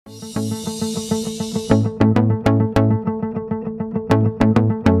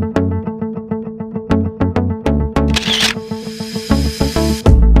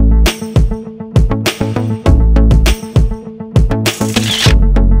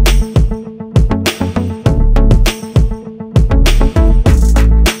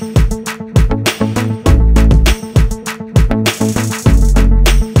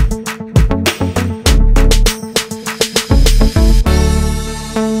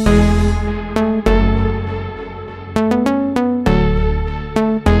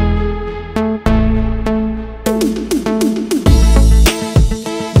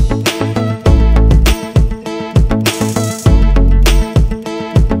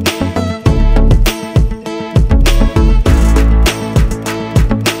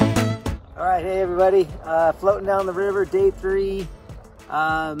day, floating down the river, day 3.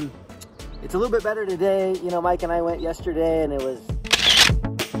 It's a little bit better today. You know, Mike and I went yesterday and it was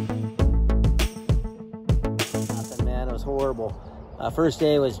nothing, man. It was horrible. First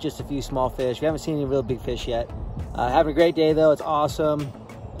day was just a few small fish. We haven't seen any real big fish yet. Having a great day though. It's awesome.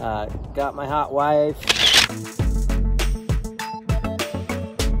 Got my hot wife.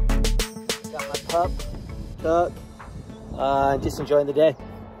 Got my pup, Tuck. Just enjoying the day.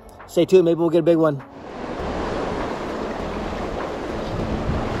 Stay tuned, maybe we'll get a big one.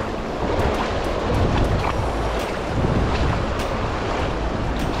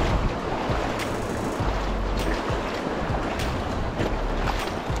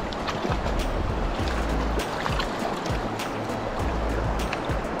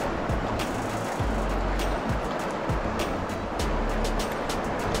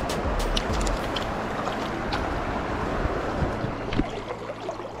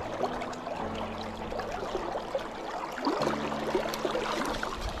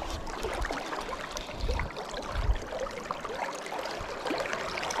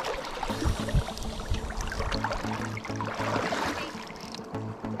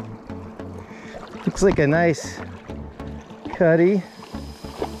 Looks like a nice cutty.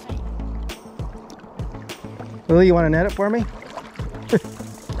 Lily, you want to net it for me?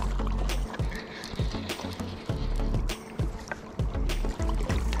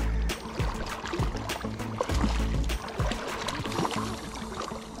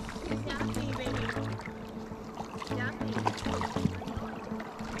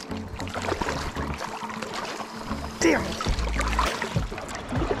 Damn it!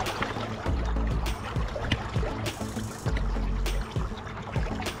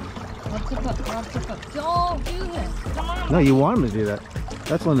 Don't do this. Come on. No, you want him to do that.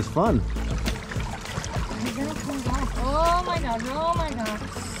 That's when it's fun. He's gonna come back. Oh my god, oh my god.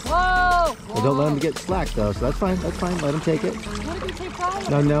 Whoa! Well, don't let him get slack though, so that's fine, that's fine. Let him take it. What did you take from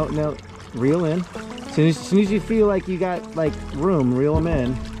him? No, no, no. Reel in. As soon as you feel like you got like room, reel him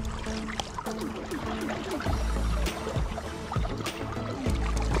in.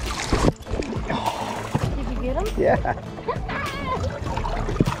 Did you get him? Yeah.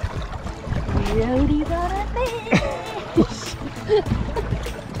 Roadie's on a fish.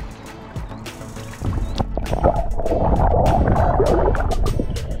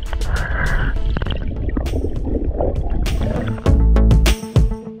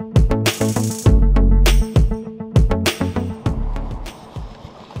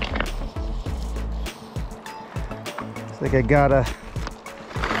 Looks like I got a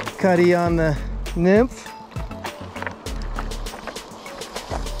cutty on the nymph.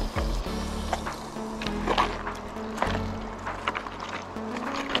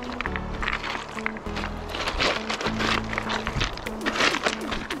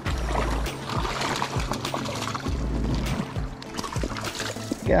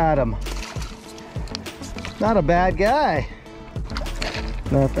 Got him. Not a bad guy.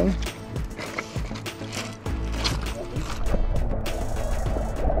 Nothing.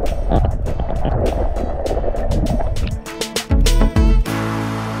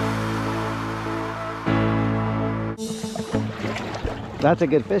 That's a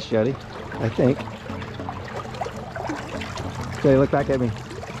good fish, Jody, I think. Okay, look back at me.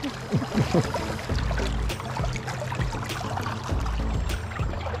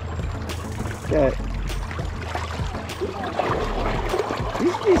 Okay.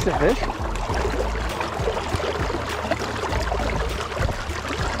 He's a decent fish.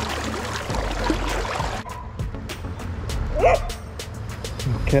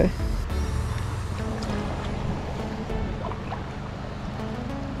 Okay.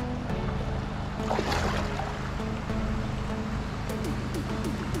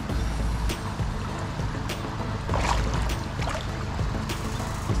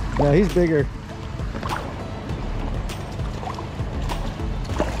 No, he's bigger.